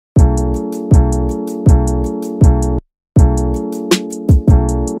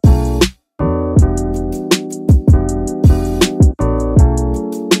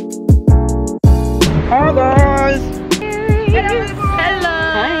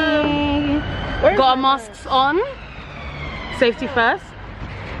our masks on. Safety first.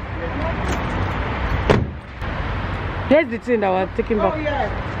 Here's the thing that we're taking back. Oh yeah.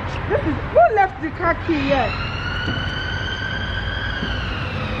 Who left the car key yet?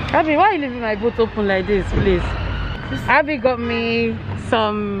 Abby, why are you leaving my boot open like this, please? Abby got me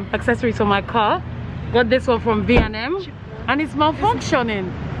some accessories for my car. Got this one from V&M, and it's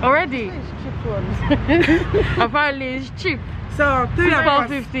malfunctioning already. It's cheap one. Apparently, it's cheap. So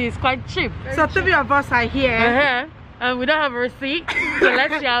 £3.50 is quite cheap. So 3 of us are here. And we don't have a receipt, so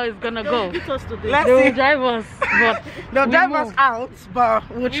let's see how it's gonna go. They will drive us, but they'll drive us out, but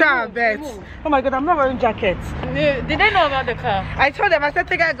we'll try our best. Oh my god, I'm not wearing jackets. Did they know about the car? I told them, I said,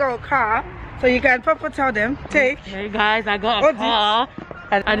 take I got a car, so you can proper tell them, take. Hey guys, I got a car.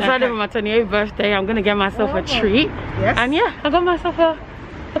 I decided for my 28th birthday, I'm gonna get myself a treat. Yes. And yeah, I got myself a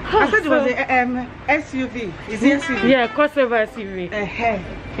car. I said it was an SUV. Is it SUV? Yeah, crossover SUV.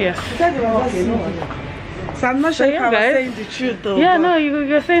 Yes. I said it was SUV. So I'm not sure if I was saying the truth though. Yeah, no,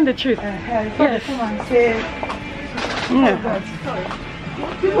 you're saying the truth. Yes. Come and say,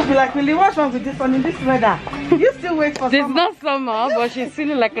 people be like, really, what's wrong with this one in this weather? You still wait for summer. It's not summer, but she's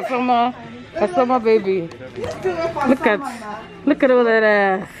feeling like a summer baby. You still wait for look at all that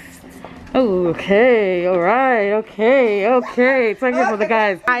ass. Oh, okay, all right, okay. Thank you for the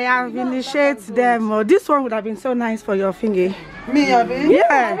guys. I have initiated them. Oh, this one would have been so nice for your finger. Me, Abby?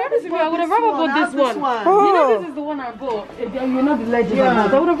 Yeah. I would have rather bought this one. Oh. You know, this is the one I bought. You know the legend. Yeah.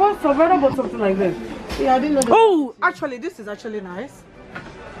 I would have rather bought something like this. Yeah, I didn't know. Oh, actually, this is actually nice.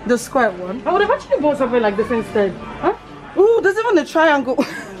 The square one. I would have actually bought something like this instead. Huh? Ooh, there's even a triangle.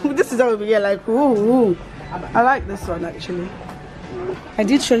 This is over here, like, ooh. I like this one actually. I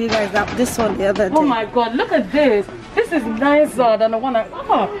did show you guys this one the other day. Oh my god, look at this. This is nicer than the one I don't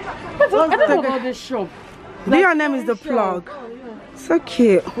know about this shop. B&M is the plug. So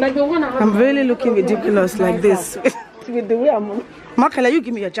cute. Like the one I'm really looking ridiculous like this. With the way I'm. Makala, you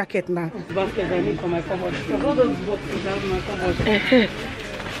give me your jacket now. Basket I need for my cupboard. All those boxes out of my cupboard.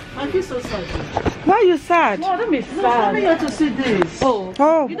 I feel so sad. Why are you sad? No, don't be sad. I'm here to see this. Oh,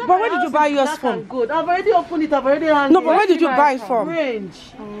 but where did you buy yours from? Good. I've already opened it. I've already hung No, but where did you buy it from? Range.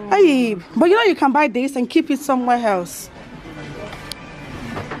 Hey, but you know you can buy this and keep it somewhere else.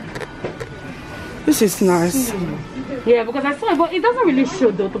 This is nice. Yeah, because I saw it, but it doesn't really show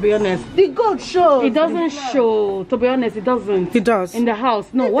though, to be honest. The gold shows. It doesn't show, to be honest, it doesn't. It does. In the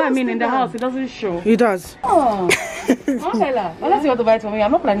house. No, what I mean in the house, it doesn't show. It does. Oh. Okay, unless you want to buy it for me,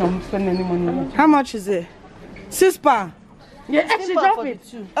 I'm not planning on spending any money. How much is it? £6. Yeah, she dropped it.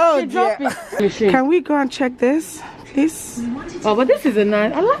 Oh, she dropped it. Can we go and check this, please? Oh, but this is a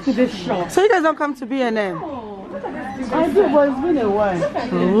nice. I like this shop. So you guys don't come to B&M? Oh, I do, but it's been a while.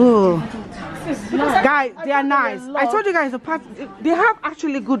 Oh. Guys, they are nice. I told you guys they have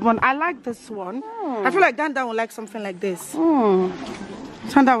actually good one. I like this one. I feel like Dan would like something like this.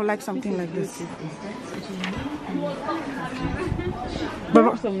 Tanda would like something like this.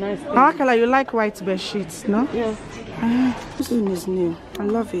 But some nice Akala, you like white bed sheets, no? Yeah. This one is new. I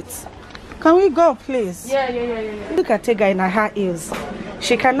love it. Can we go, please? Yeah. Look at Tega in her heels.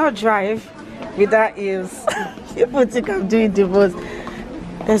 She cannot drive without heels. People think I'm doing the most.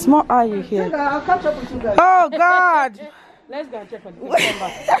 There's more you here. I'll catch up with you guys. Oh God! Let's go and check on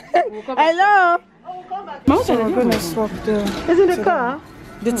Hello. We'll come back. So we're gonna swap Is in the car?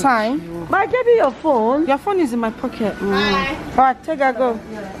 the time. But I gave you your phone. Your phone is in my pocket. Alright, Tega, go.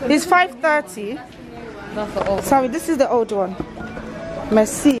 It's 5:30. That's the old. Sorry, this is the old one.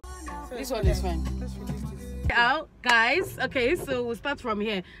 Merci. This one is fine. Out, guys. Okay, so we'll start from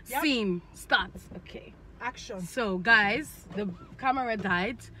here. Scene start. Okay. Action. So, guys, the camera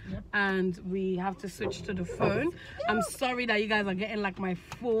died, and we have to switch to the phone. I'm sorry that you guys are getting like my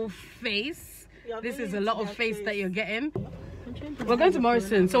full face. This is a lot of face that you're getting. We're going to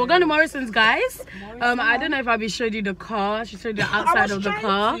Morrison's. So we're going to Morrison's, guys. I don't know if Abby showed you the car. She showed you the outside of the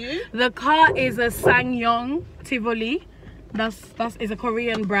car. The car is a SsangYong Tivoli. That's is a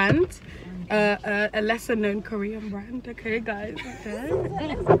Korean brand. A lesser known Korean brand, okay guys,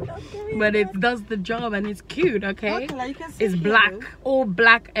 okay. But it does the job and it's cute, okay. It's black, all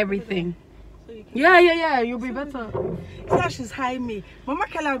black, everything. Yeah, you'll be better. So she's hiding me. Mama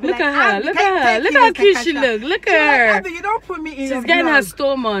Kela will be look like, at her, look at her, look how cute she looks. Look at her. Like, you don't put me in. She's getting her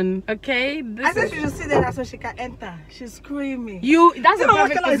storm on, okay. I said she should sit there so she can enter. She's screaming. That's a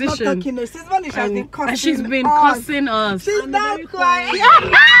perfect position. And she's been cussing us. She's not quiet.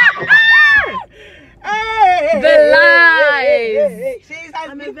 The lies.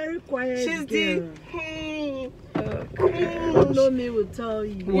 I'm a very quiet She's girl. Who know me will tell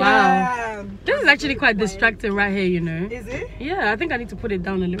you. Wow. Yeah. This is actually quite distracting right here, you know. Is it? Yeah, I think I need to put it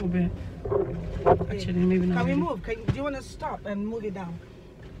down a little bit. Actually, maybe not. Can we move? Do you want to stop and move it down?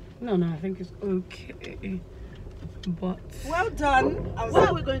 No, I think it's okay. But well done. Where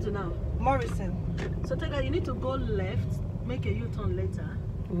are we going to now? Morrison. So Tega, you need to go left, make a U-turn later.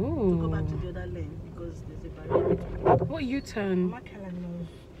 To go back to the other lane because there's a barrier. What U-turn? Makala knows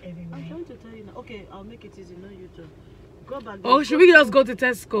everywhere. I'm trying to tell you now. Okay, I'll make it easy. No U-turn. Go back. Oh, should we just go to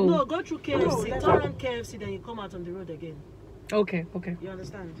Tesco? No, go through KFC. Turn around KFC, then you come out on the road again. Okay. You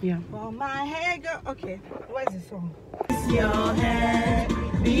understand? Yeah. Well, my hair go. Okay. Where's the song? Kiss your head,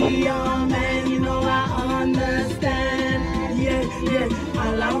 be your man. You know I understand. Yeah.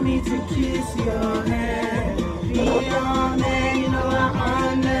 Allow me to kiss your head, be your man. You know I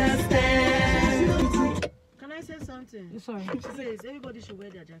understand. Can I say something? Sorry. She says everybody should wear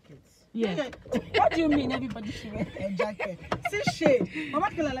their jackets. Yeah. What do you mean everybody should wear a jacket? See shade. Mama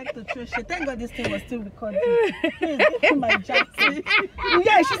Kela like to throw shade. Thank God this thing was still recording. Please give me my jacket.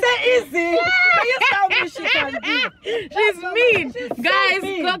 Yeah, she said easy. Can you tell me she can do? She's mean. Guys,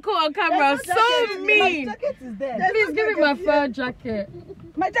 look on camera. So mean. My jacket is there. Please give me my fur jacket.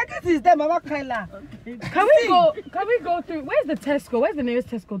 My jacket is there, Mama Kela. Can we go through? Where's the Tesco? Where's the nearest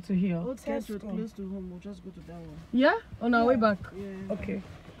Tesco to here? Old Tesco close to home. We'll just go to that one. Yeah? On our way back? Yeah. Okay.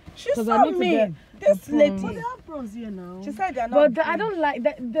 She's I so need to mean. get This lady. But they have prawns here now. She said they're not. But I don't like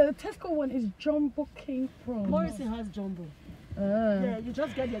that. The Tesco one is Jumbo King prawns. Morrison has jumbo. Yeah, you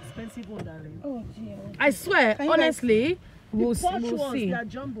just get the expensive one, darling. Oh dear. I swear, honestly, we'll see. They are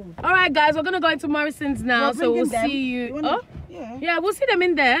jumbo. All right, guys, we're gonna go into Morrison's now, so we'll see you. Yeah, we'll see them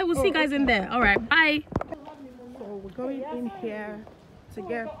in there. We'll see you guys in there. All right, bye. So we're going in here to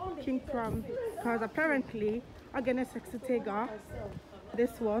get king prom because apparently I'm gonna sexy Tega.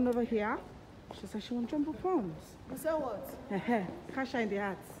 This one over here. She said she wants jumbo prawns. You said what? Cash in the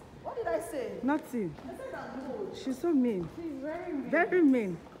hats. What did I say? Nothing. She's so mean. She's very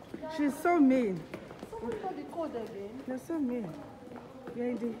mean. She's so mean. Somebody got the code again. You're so mean. You're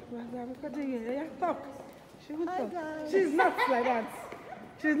in the. Yeah, talk. She won't talk. Guys. She's not like that.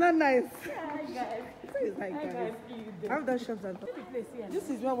 She's not nice. Hi guys. She's like guys. I've done shops and this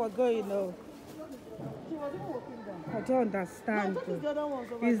is where we're going now. She was even walking down. I don't understand. No, I thought it's the other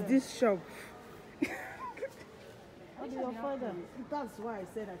ones over Is there. this shop? What is your father? That's why I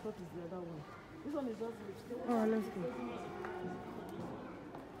said I thought it's the other one. This one is just lipstick. Oh, let's go.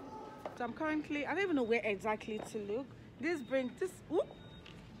 So I'm currently, I don't even know where exactly to look. This brings this.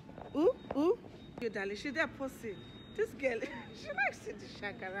 Ooh. You darling, she's there pussy. This girl, she likes to do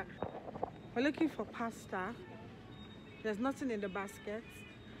shakara. We're looking for pasta. There's nothing in the basket.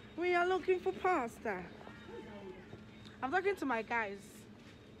 We are looking for pasta. I'm talking to my guys.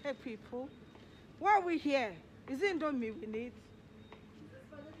 Hey people, why are we here? Is it Indomie we need?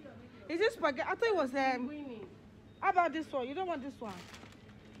 Is this spaghetti? I thought it was how about this one? You don't want this one?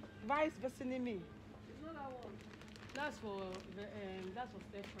 Vice versa me. It's not that one. That's for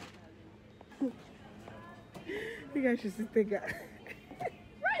stir fry. You guys should see Tega.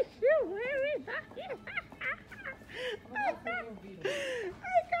 I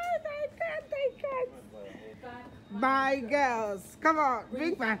can't. My girls, come on,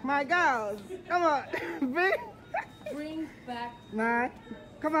 bring back my girls. Come on, Bring back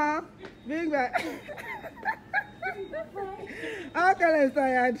come on, bring back. How can I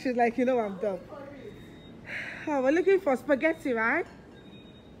say? And she's like, you know, I'm done. Oh, we're looking for spaghetti, right?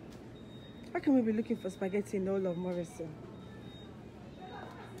 How can we be looking for spaghetti in all of Morrison?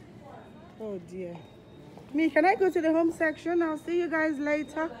 Oh dear. Me, can I go to the home section? I'll see you guys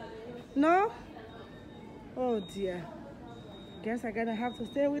later. No? Oh dear. Guess I'm gonna have to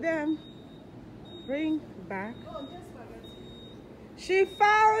stay with them. Bring back. She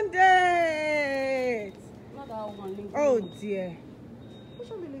found it! Not that one. Linguine. Oh dear. Which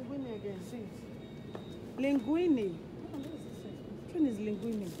one is linguine again? See. Linguine. Which one is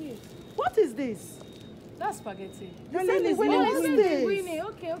linguine? What is this? That's spaghetti. No, Linguine.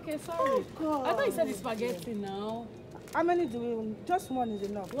 Okay, sorry. Oh, God. I thought you said it's spaghetti now. How many do we? Just one is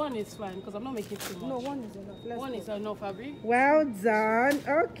enough. One is fine because I'm not making too much. No, one is enough. One is enough, Abby. Well done.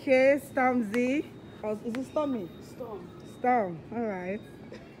 Okay, Stormzy. Or is it Stormy? Storm. All right.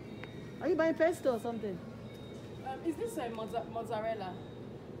 Are you buying pesto or something? Is this mozzarella?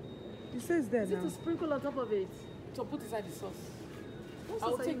 It says there Is now. it to sprinkle on top of it? To put inside the sauce. What's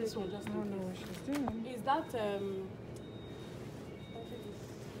I'll the take size this of one it? just I don't know what she's doing. Is that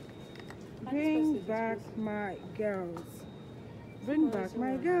Bring back my girls. Bring back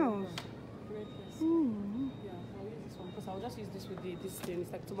my girls. red pesto? Hmm. Yeah, I'll use this one because I'll just use this with this thing.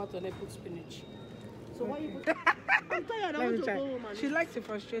 It's like tomato and I put spinach. So why you put... I'm tired. I Let want me to try. go home and She likes to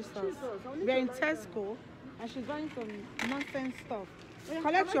frustrate us. Jesus, I need We're to in buy Tesco and she's buying some nonsense stuff. Oh, yeah,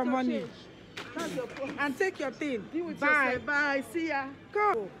 Collect I your like money. change. That's your point. And take your thing. Bye. Bye. See ya.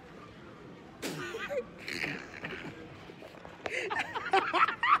 Go.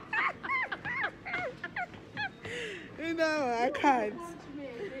 You know, I can't.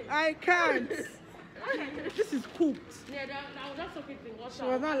 I can't. This is cooked. Yeah, I was just talking to She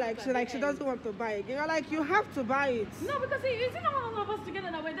was not like she doesn't want to buy it. You're like, you have to buy it. No, because you see how all of us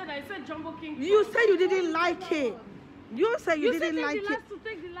together that went there. I said Jumbo King. You said you didn't like it. You said you didn't like it.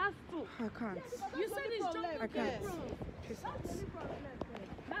 Take the last two. I can't. You said it's Jumbo King. I can't.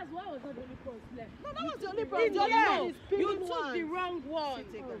 That's why I was not the only person left. No, that was the only problem. The other one is You picking took one. the wrong one.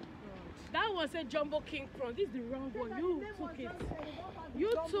 That one said Jumbo King prawn. This is the wrong one. You took it. You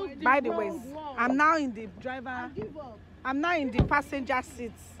took the By the wrong way, one. I'm now in the driver. I'm now in the passenger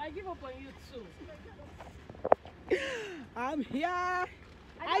seat. I give up on you too. I'm here. I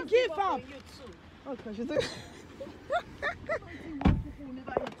just give up. on you too. Okay, she said.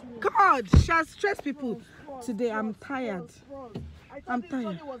 God, she has stressed people today. I'm tired. I'm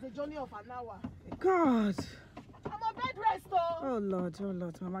tired. It was a journey of an hour. God. I'm a bed rest, Oh Lord,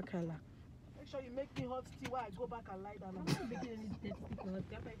 Mama Kyla. Make sure you make me hot tea while I go back and lie down. I'm not making any dead stickers.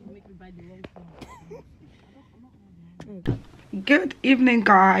 You make me buy the wrong thing. Good evening,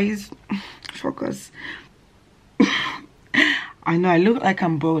 guys. Focus. I know I look like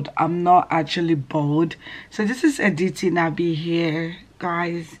I'm bored. I'm not actually bored. So this is editing Abbey here,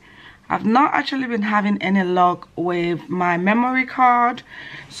 guys. I've not actually been having any luck with my memory card.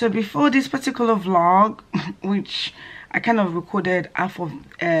 So before this particular vlog, which I kind of recorded half of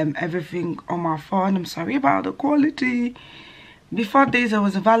everything on my phone. I'm sorry about the quality. Before this, there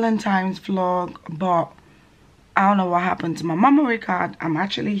was a Valentine's vlog, but I don't know what happened to my memory card. I'm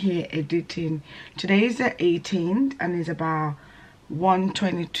actually here editing. Today is the 18th and it's about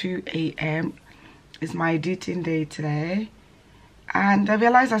 1:22 a.m. It's my editing day today. And I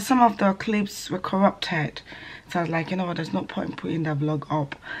realized that some of the clips were corrupted. So I was like, you know what, there's no point in putting the vlog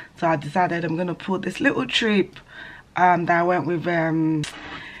up. So I decided I'm going to put this little trip that I went with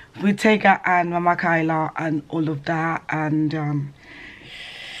Tega and Mama Kyla and all of that. And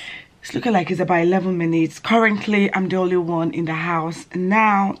it's looking like it's about 11 minutes. Currently, I'm the only one in the house.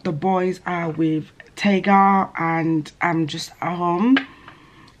 Now, the boys are with Tega and I'm just at home.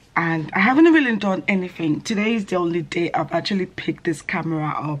 And I haven't really done anything. Today is the only day I've actually picked this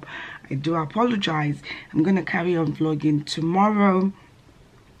camera up. I do apologize. I'm going to carry on vlogging tomorrow.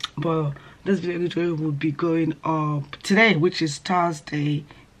 But this video will be going up today, which is Thursday.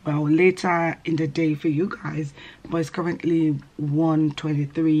 Well, later in the day for you guys. But it's currently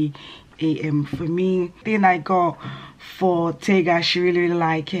 1:23 a.m. for me. The thing I got for Tega, she really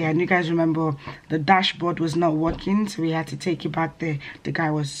liked it. And you guys remember the dashboard was not working, so we had to take it back there. The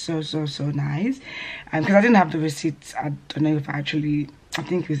guy was so nice. And because I didn't have the receipt, I don't know if I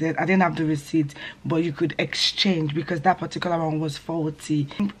think we said I didn't have the receipt, but you could exchange because that particular one was faulty.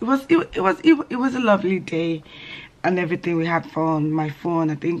 It was a lovely day and everything. We had fun. My phone,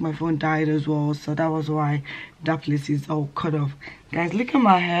 I think my phone died as well, so that was why that place is all cut off. Guys, look at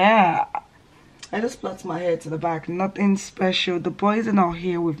my hair. I just plait my hair to the back, nothing special. The boys are not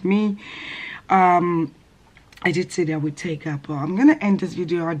here with me. I did say that I would take up, but I'm gonna end this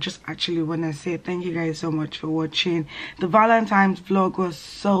video. I just actually want to say thank you guys so much for watching. The Valentine's vlog was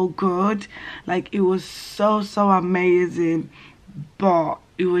so good, like it was so amazing, but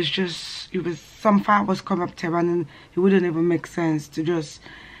it was some fat was corrupted and it wouldn't even make sense to just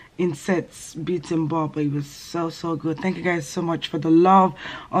insert bits and bob, but it was so good. Thank you guys so much for the love.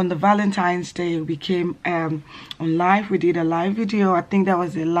 On the Valentine's Day we came on live. We did a live video. I think that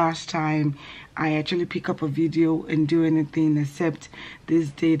was the last time I actually pick up a video and do anything except this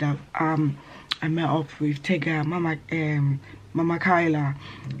day that I met up with Tega, Mama Kyla,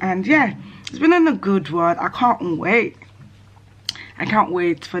 and yeah, it's been a good one. I can't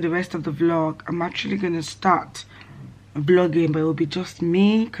wait for the rest of the vlog. I'm actually gonna start vlogging, but it will be just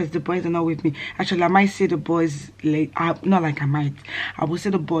me because the boys are not with me. Actually, I might see the boys late. Not like I might. I will see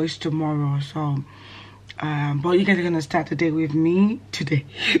the boys tomorrow. So, but you guys are gonna start the day with me today.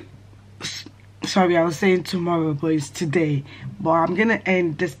 Sorry, I was saying tomorrow, but it's today. But I'm gonna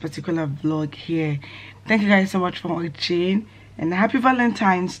end this particular vlog here. Thank you guys so much for watching, and happy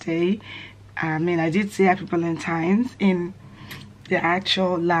Valentine's Day. I mean, I did say happy Valentine's in the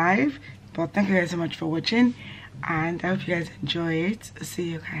actual live, but thank you guys so much for watching, and I hope you guys enjoy it.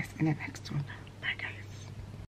 See you guys in the next one.